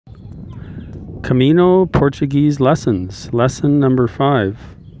Camino Portuguese lessons. Lesson number 5,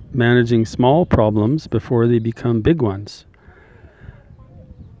 managing small problems before they become big ones.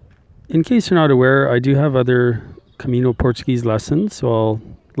 In case you're not aware, I do have other Camino Portuguese lessons, so I'll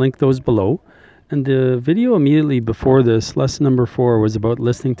link those below. And the video immediately before this, lesson number 4, was about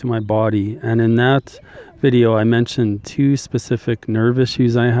listening to my body. And in that video, I mentioned 2 specific nerve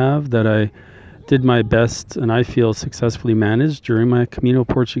issues I have that I did my best and I feel successfully managed during my Camino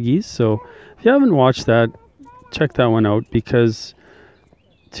Portuguese. So if you haven't watched that, check that one out, because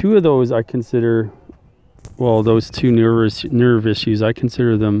 2 of those I consider, well, those 2 nerve issues, I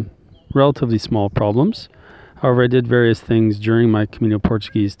consider them relatively small problems. However, I did various things during my Camino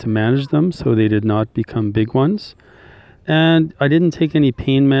Portuguese to manage them so they did not become big ones. And I didn't take any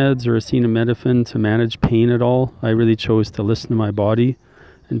pain meds or acetaminophen to manage pain at all. I really chose to listen to my body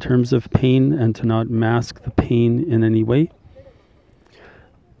in terms of pain and to not mask the pain in any way.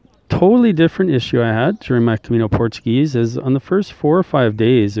 Totally different issue I had during my Camino Portuguese is on the first 4 or 5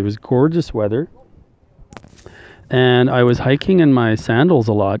 days, it was gorgeous weather. And I was hiking in my sandals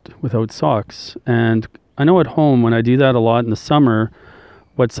a lot without socks. And I know at home when I do that a lot in the summer,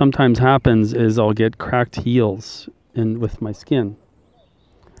 what sometimes happens is I'll get cracked heels with my skin.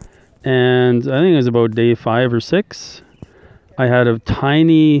 And I think it was about day 5 or 6. I had a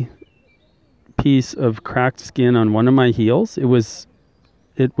tiny piece of cracked skin on one of my heels. It was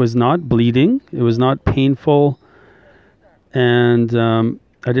not bleeding. It was not painful. And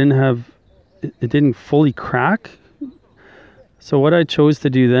it didn't fully crack. So what I chose to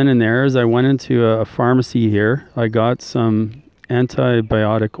do then and there is I went into a pharmacy here. I got some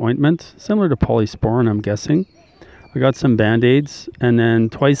antibiotic ointment, similar to polysporin, I'm guessing. I got some Band-Aids, and then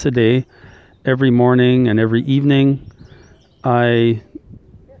twice a day, every morning and every evening, I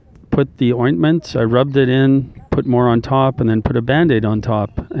put the ointment, I rubbed it in, put more on top, and then put a Band-Aid on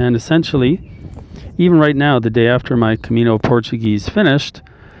top. And essentially, even right now, the day after my Camino Portuguese finished,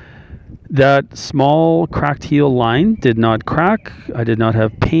 that small cracked heel line did not crack. I did not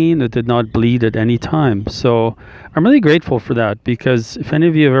have pain. It did not bleed at any time. So I'm really grateful for that, because if any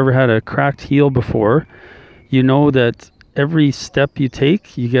of you have ever had a cracked heel before, you know that every step you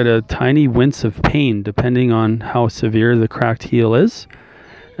take, you get a tiny wince of pain depending on how severe the cracked heel is.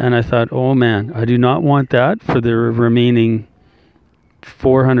 And I thought, oh man, I do not want that for the remaining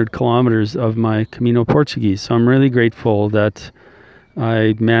 400 kilometers of my Camino Portuguese. So I'm really grateful that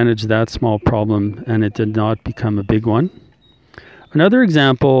I managed that small problem and it did not become a big one. Another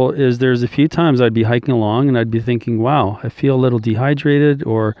example is there's a few times I'd be hiking along and I'd be thinking, wow, I feel a little dehydrated,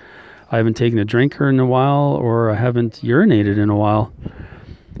 or I haven't taken a drink in a while, or I haven't urinated in a while.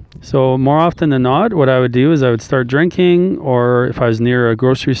 So more often than not, what I would do is I would start drinking, or if I was near a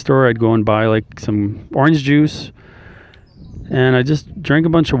grocery store, I'd go and buy like some orange juice, and I just drank a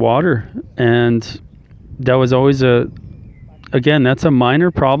bunch of water. And that was always again, that's a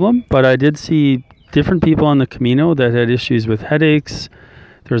minor problem, but I did see different people on the Camino that had issues with headaches.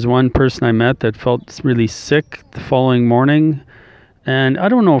 There was one person I met that felt really sick the following morning. And I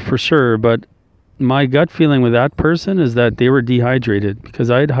don't know for sure, but my gut feeling with that person is that they were dehydrated,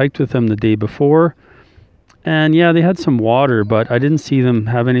 because I had hiked with them the day before. And yeah, they had some water, but I didn't see them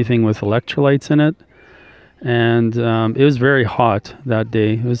have anything with electrolytes in it. And it was very hot that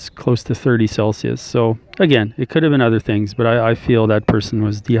day. It was close to 30 Celsius. So again, it could have been other things, but I feel that person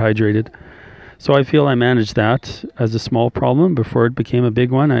was dehydrated. So I feel I managed that as a small problem before it became a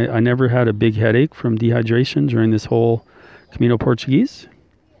big one. I never had a big headache from dehydration during this whole Camino Portuguese.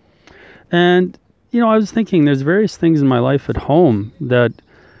 And, I was thinking there's various things in my life at home that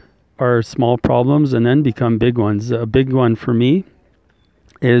are small problems and then become big ones. A big one for me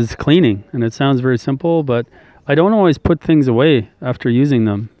is cleaning. And it sounds very simple, but I don't always put things away after using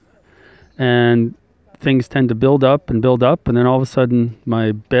them. And things tend to build up, and then all of a sudden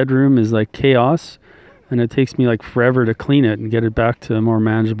my bedroom is like chaos, and it takes me like forever to clean it and get it back to a more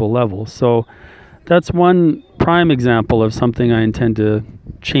manageable level. So that's one prime example of something I intend to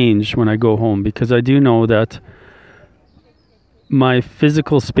change when I go home, because I do know that my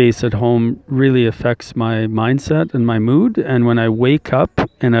physical space at home really affects my mindset and my mood. And when I wake up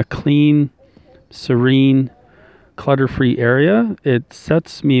in a clean, serene, clutter-free area, it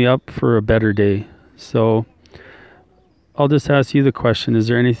sets me up for a better day. So I'll just ask you the question, is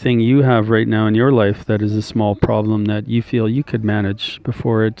there anything you have right now in your life that is a small problem that you feel you could manage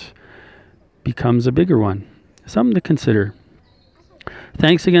before it becomes a bigger one? Something to consider.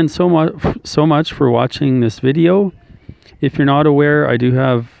 Thanks again so much for watching this video. If you're not aware, I do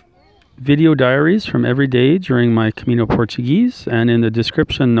have video diaries from every day during my Camino Portuguese, and in the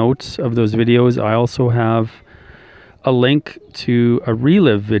description notes of those videos I also have a link to a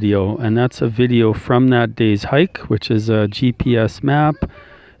relive video, and that's a video from that day's hike, which is a GPS map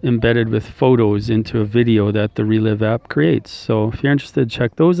embedded with photos into a video that the Relive app creates. So if you're interested,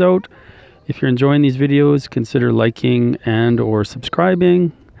 check those out. If you're enjoying these videos, consider liking and or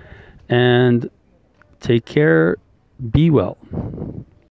subscribing, and take care. Be well.